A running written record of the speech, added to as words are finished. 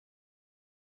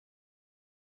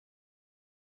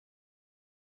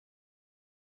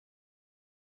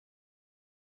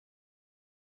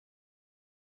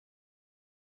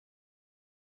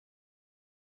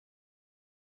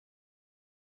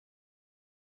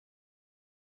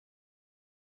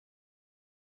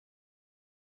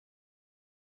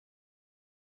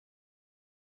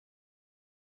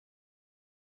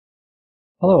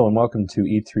Hello and welcome to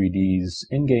E3D's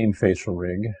in-game facial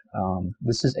rig.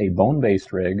 This is a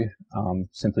bone-based rig,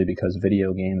 simply because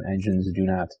video game engines do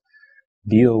not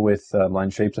deal with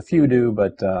lens shapes. A few do,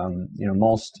 but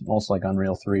most like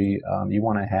Unreal 3, you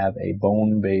want to have a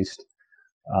bone-based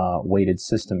weighted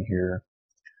system here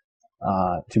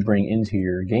to bring into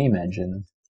your game engine.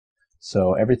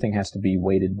 So everything has to be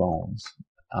weighted bones.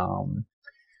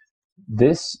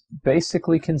 This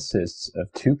basically consists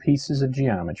of two pieces of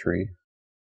geometry.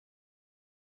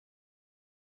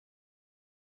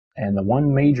 And the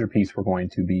one major piece we're going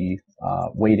to be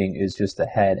weighting is just the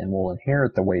head, and we'll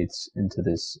inherit the weights into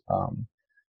this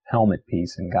helmet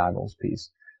piece and goggles piece.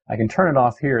 I can turn it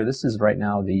off here. This is right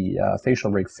now the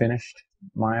facial rig finished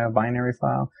Maya binary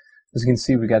file. As you can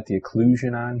see, we got the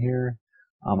occlusion on here.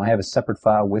 I have a separate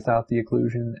file without the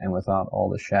occlusion and without all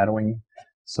the shadowing,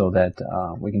 so that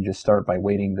we can just start by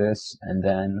weighting this, and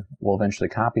then we'll eventually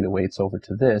copy the weights over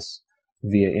to this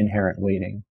via inherent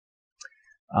weighting.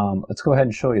 Let's go ahead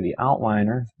and show you the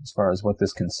outliner as far as what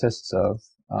this consists of.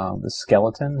 The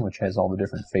skeleton, which has all the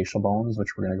different facial bones,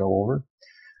 which we're going to go over.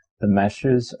 The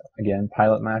meshes, again,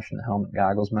 pilot mesh and the helmet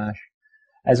goggles mesh.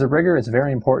 As a rigger, it's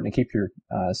very important to keep your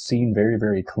scene very,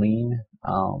 very clean,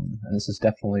 and this is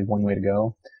definitely one way to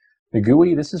go. The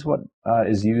GUI, this is what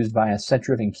is used via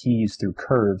set-driven keys through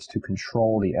curves to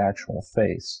control the actual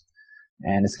face.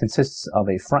 And it consists of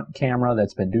a front camera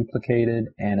that's been duplicated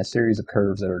and a series of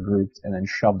curves that are grouped and then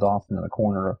shoved off into the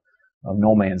corner of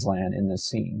no man's land in this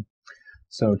scene.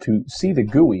 So to see the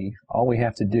GUI, all we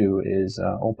have to do is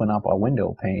open up a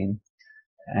window pane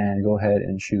and go ahead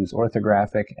and choose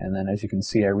orthographic, and then as you can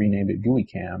see I renamed it GUI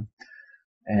cam.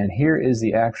 And here is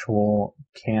the actual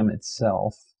cam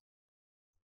itself.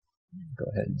 Go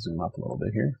ahead and zoom up a little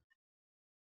bit here.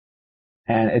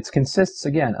 And it consists,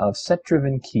 again, of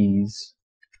set-driven keys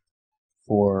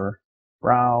for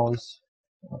browse,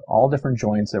 all different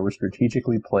joints that were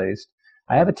strategically placed.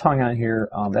 I have a tongue on here.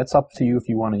 That's up to you if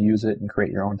you want to use it and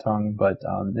create your own tongue, but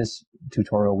this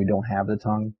tutorial we don't have the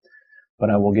tongue, but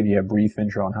I will give you a brief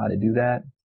intro on how to do that.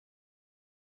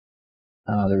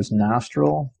 There's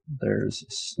nostril, there's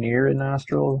sneer in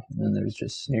nostril, and then there's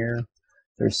just sneer.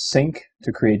 There's sync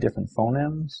to create different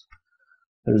phonemes.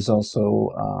 There's also,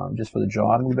 just for the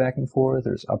jaw to move back and forth,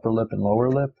 there's upper lip and lower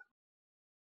lip.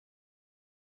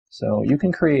 So you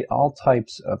can create all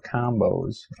types of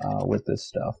combos with this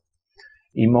stuff.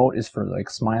 Emote is for like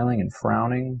smiling and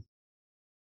frowning.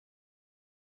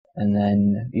 And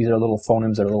then these are little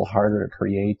phonemes that are a little harder to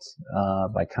create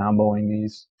by comboing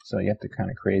these. So you have to kind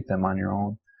of create them on your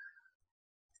own.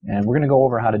 And we're going to go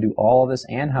over how to do all of this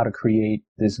and how to create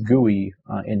this GUI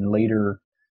in later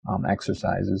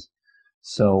exercises.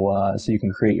 So you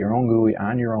can create your own GUI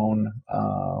on your own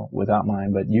without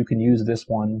mine, but you can use this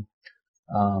one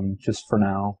just for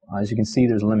now. As you can see,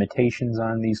 there's limitations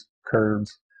on these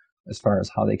curves as far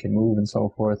as how they can move and so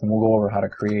forth, and we'll go over how to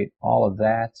create all of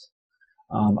that.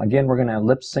 Again, we're going to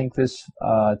lip sync this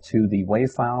to the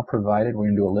WAV file provided. We're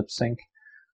going to do a lip sync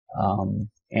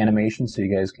animation so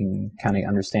you guys can kind of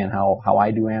understand how I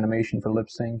do animation for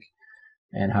lip sync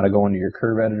and how to go into your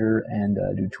curve editor and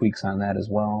do tweaks on that as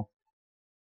well.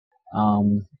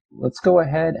 Let's go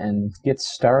ahead and get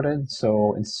started.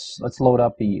 So let's load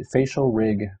up the facial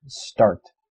rig start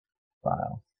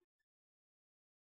file.